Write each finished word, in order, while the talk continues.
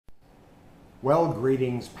Well,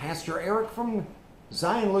 greetings. Pastor Eric from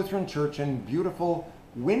Zion Lutheran Church in beautiful,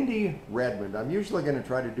 windy Redmond. I'm usually going to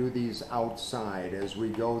try to do these outside as we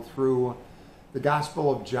go through the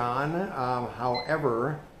Gospel of John.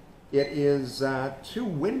 However, it is too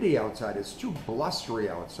windy outside. It's too blustery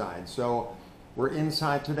outside. So we're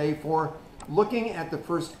inside today for looking at the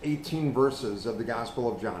first 18 verses of the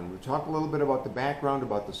Gospel of John. We'll talk a little bit about the background,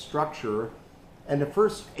 about the structure. And the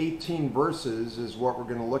first 18 verses is what we're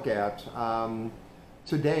going to look at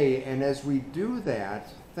today. And as we do that,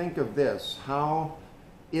 think of this. How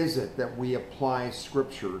is it that we apply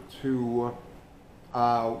Scripture to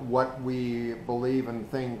what we believe and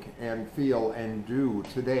think and feel and do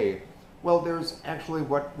today? Well, there's actually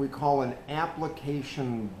what we call an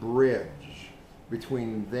application bridge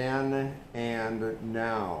between then and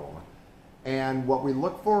now. And what we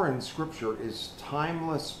look for in Scripture is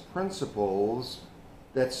timeless principles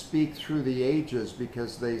that speak through the ages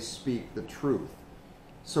because they speak the truth.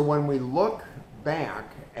 So when we look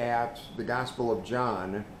back at the Gospel of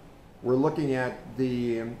John, we're looking at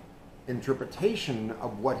the interpretation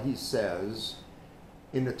of what he says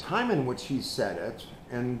in the time in which he said it,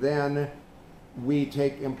 and then we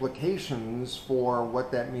take implications for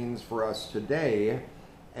what that means for us today.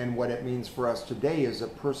 And what it means for us today is a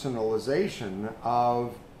personalization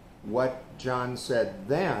of what John said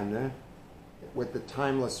then with the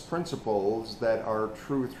timeless principles that are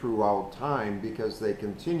true throughout time because they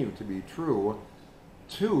continue to be true,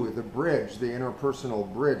 to the bridge, the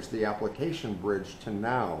interpersonal bridge, the application bridge to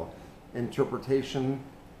now. Interpretation,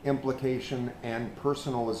 implication, and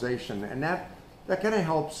personalization. And that kind of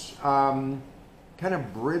helps kind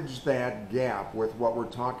of bridge that gap with what we're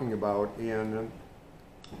talking about in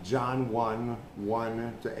John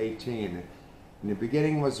 1 to 18. In the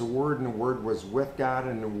beginning was the Word, and the Word was with God,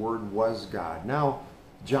 and the Word was God. Now,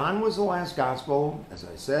 John was the last gospel, as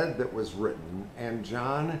I said, that was written, and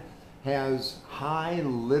John has high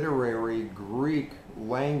literary Greek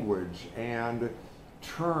language and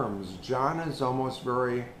terms. John is almost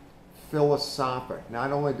very philosophic.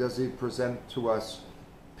 Not only does he present to us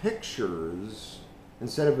pictures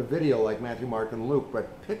instead of a video like Matthew, Mark, and Luke,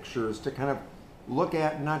 but pictures to kind of look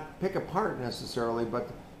at, not pick apart necessarily, but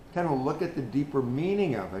kind of look at the deeper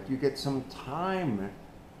meaning of it. You get some time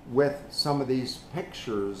with some of these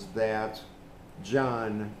pictures that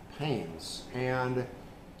John paints. And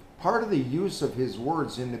part of the use of his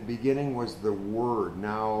words in the beginning was the Word.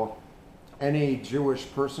 Now, any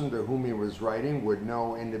Jewish person to whom he was writing would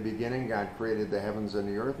know in the beginning God created the heavens and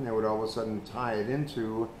the earth, and they would all of a sudden tie it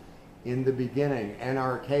into in the beginning.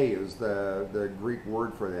 NRK is the Greek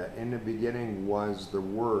word for that. In the beginning was the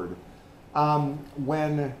Word.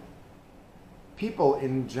 When people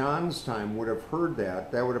in John's time would have heard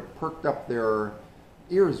that, that would have perked up their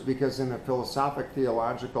ears, because in a philosophic,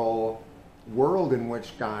 theological world in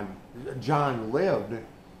which John lived,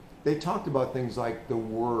 they talked about things like the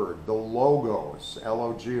Word, the Logos.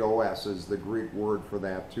 Logos is the Greek word for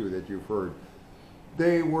that too, that you've heard.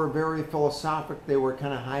 They were very philosophic. They were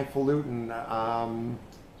kind of highfalutin,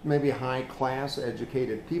 maybe high-class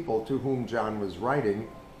educated people to whom John was writing.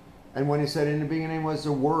 And when he said in the beginning was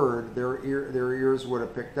the Word, their ears would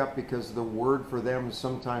have picked up, because the Word for them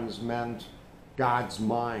sometimes meant God's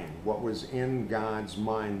mind, what was in God's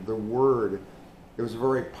mind, the Word. It was a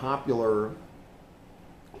very popular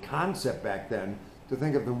concept back then to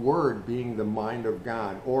think of the Word being the mind of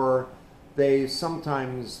God, or they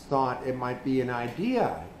sometimes thought it might be an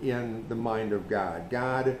idea in the mind of God.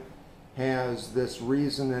 God has this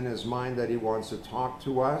reason in his mind that he wants to talk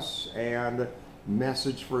to us and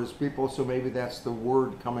message for his people, so maybe that's the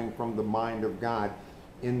Word coming from the mind of God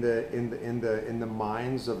in the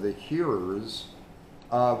minds of the hearers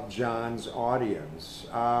of John's audience.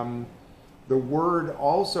 The Word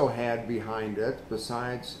also had behind it,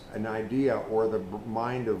 besides an idea or the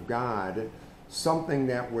mind of God, something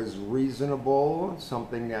that was reasonable,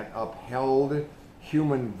 something that upheld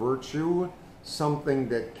human virtue, something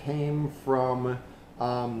that came from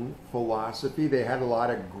philosophy. They had a lot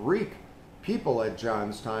of Greek people at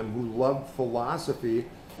John's time who loved philosophy,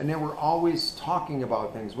 and they were always talking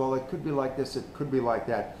about things. Well, it could be like this, it could be like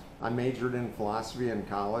that. I majored in philosophy in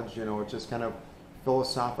college. It's just kind of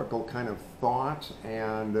philosophical kind of thought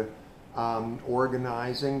and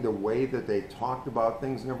organizing, the way that they talked about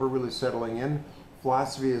things, never really settling in.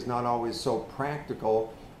 Philosophy is not always so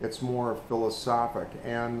practical, it's more philosophic.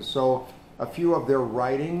 And so a few of their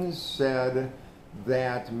writings said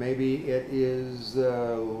that maybe it is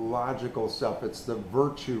logical stuff, it's the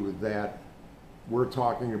virtue that we're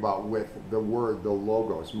talking about with the Word, the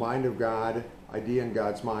Logos, mind of God, idea in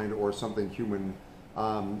God's mind, or something human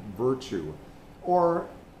virtue. Or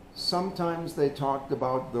Sometimes they talked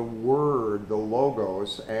about the Word, the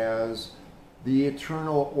Logos, as the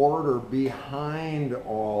eternal order behind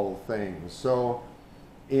all things. So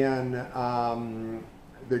in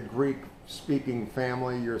the Greek-speaking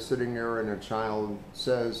family, you're sitting there and a child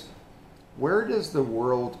says, "Where does the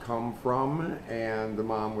world come from?" And the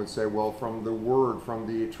mom would say, "Well, from the Word, from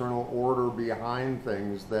the eternal order behind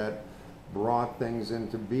things that brought things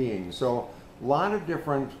into being." So a lot of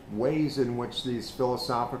different ways in which these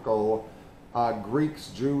philosophical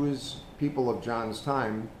Greeks, Jews, people of John's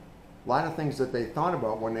time, a lot of things that they thought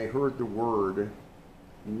about when they heard the word.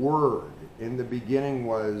 In the beginning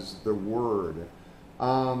was the Word.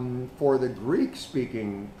 For the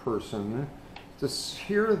Greek-speaking person, to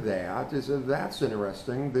hear that is that's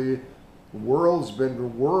interesting. The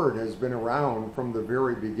Word has been around from the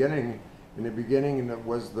very beginning. In the beginning, it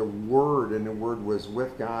was the Word, and the Word was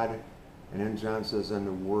with God. And then John says, and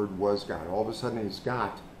the Word was God. All of a sudden, he's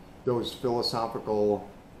got those philosophical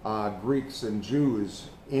Greeks and Jews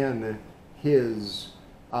in his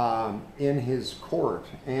court.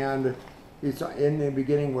 And he's, in the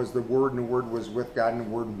beginning was the Word, and the Word was with God, and the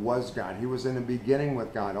Word was God. He was in the beginning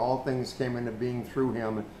with God. All things came into being through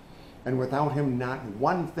him, and without him not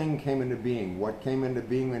one thing came into being. What came into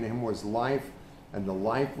being in him was life, and the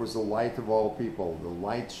life was the light of all people. The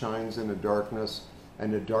light shines in the darkness,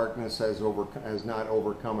 and the darkness has not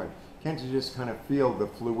overcome it. Can't you just kind of feel the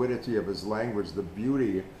fluidity of his language, the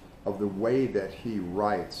beauty of the way that he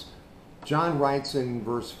writes? John writes in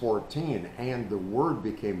verse 14, "And the Word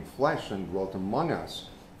became flesh and dwelt among us,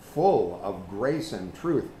 full of grace and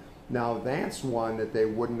truth." Now that's one that they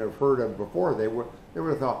wouldn't have heard of before. They would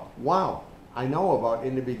have thought, wow, I know about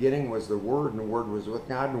in the beginning was the Word, and the Word was with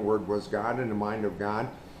God, and the Word was God, in the mind of God.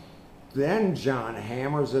 Then John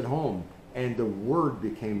hammers it home, and the Word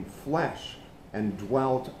became flesh and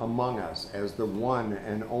dwelt among us as the one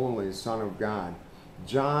and only Son of God.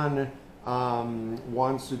 John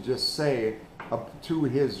wants to just say to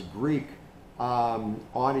his Greek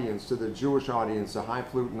audience, to the Jewish audience, the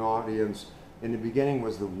highfalutin audience, in the beginning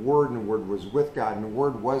was the Word, and the Word was with God, and the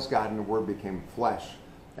Word was God, and the Word became flesh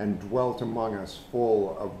and dwelt among us,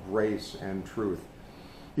 full of grace and truth.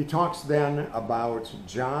 He talks then about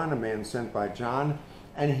John, a man sent by John,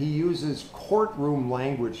 and he uses courtroom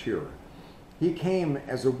language here. He came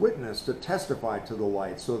as a witness to testify to the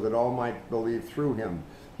light so that all might believe through him.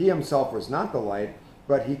 He himself was not the light,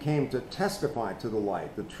 but he came to testify to the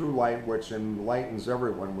light. The true light which enlightens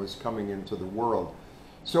everyone was coming into the world.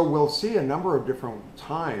 So we'll see a number of different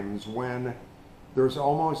times when there's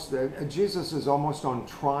almost, Jesus is almost on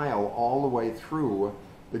trial all the way through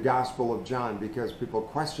the Gospel of John because people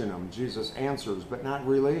question him. Jesus answers, but not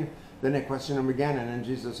really. Then they question him again, and then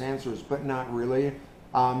Jesus answers, but not really.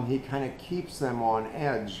 He kind of keeps them on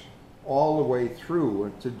edge all the way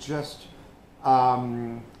through to just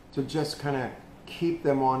kind of keep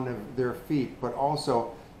them on their feet, but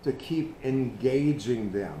also to keep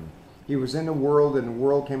engaging them. He was in the world, and the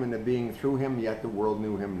world came into being through him, yet the world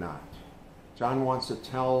knew him not. John wants to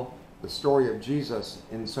tell the story of Jesus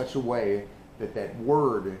in such a way that that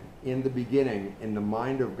Word in the beginning, in the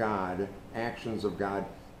mind of God, actions of God,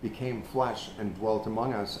 became flesh and dwelt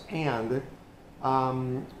among us, and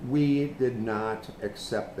we did not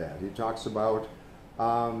accept that. He talks about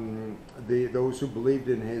those who believed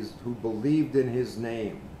in his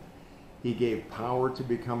name. He gave power to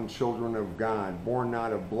become children of God, born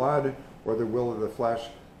not of blood or the will of the flesh,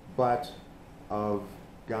 but of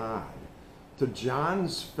God. To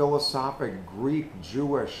John's philosophic Greek,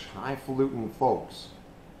 Jewish, highfalutin folks,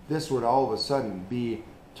 this would all of a sudden be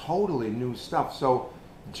totally new stuff. So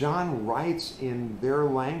John writes in their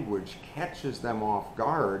language, catches them off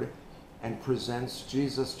guard, and presents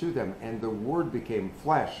Jesus to them. And the Word became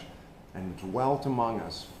flesh and dwelt among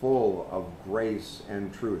us, full of grace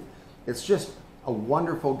and truth. It's just a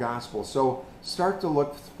wonderful gospel. So start to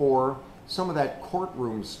look for some of that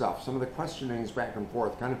courtroom stuff, some of the questionings back and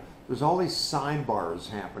forth. There's all these sidebars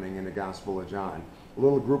happening in the Gospel of John. A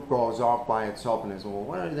little group goes off by itself and they say, well,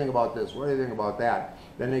 what do you think about this? What do you think about that?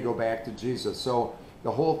 Then they go back to Jesus. So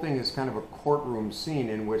the whole thing is kind of a courtroom scene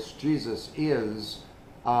in which Jesus is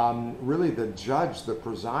really the judge, the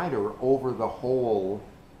presider over the whole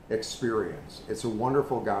experience. It's a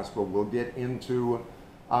wonderful gospel. We'll get into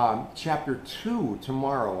chapter 2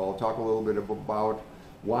 tomorrow. I'll talk a little bit about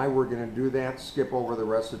why we're going to do that, skip over the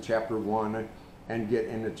rest of chapter 1 and get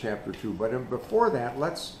into chapter 2. But before that,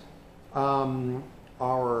 let's,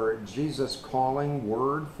 our Jesus Calling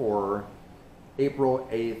word for April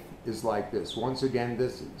 8th is like this. Once again,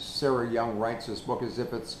 Sarah Young writes this book as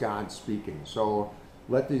if it's God speaking. So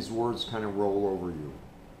let these words kind of roll over you.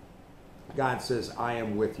 God says, I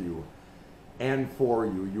am with you and for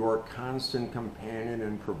you, your constant companion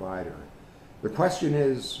and provider. The question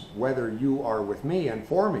is whether you are with me and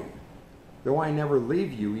for me. Though I never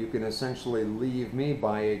leave you, you can essentially leave me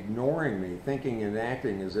by ignoring me, thinking and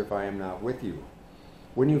acting as if I am not with you.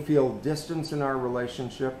 When you feel distance in our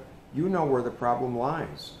relationship, you know where the problem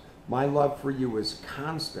lies. My love for you is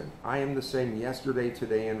constant. I am the same yesterday,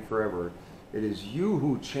 today, and forever. It is you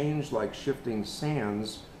who change like shifting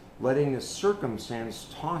sands, letting the circumstance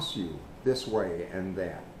toss you this way and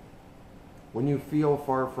that. When you feel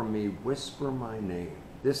far from me, whisper my name.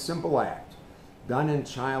 This simple act, done in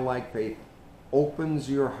childlike faith, opens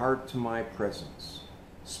your heart to my presence.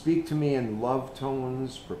 Speak to me in love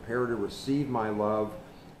tones. Prepare to receive my love,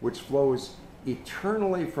 which flows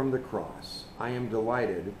eternally from the cross. I am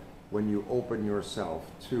delighted when you open yourself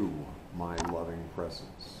to my loving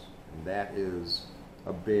presence. And that is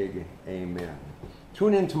a big amen.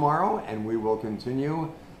 Tune in tomorrow and we will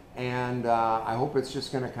continue. And I hope it's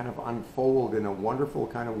just going to kind of unfold in a wonderful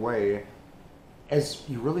kind of way as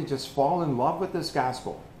you really just fall in love with this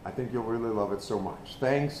gospel. I think you'll really love it so much.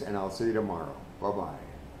 Thanks, and I'll see you tomorrow. Bye-bye.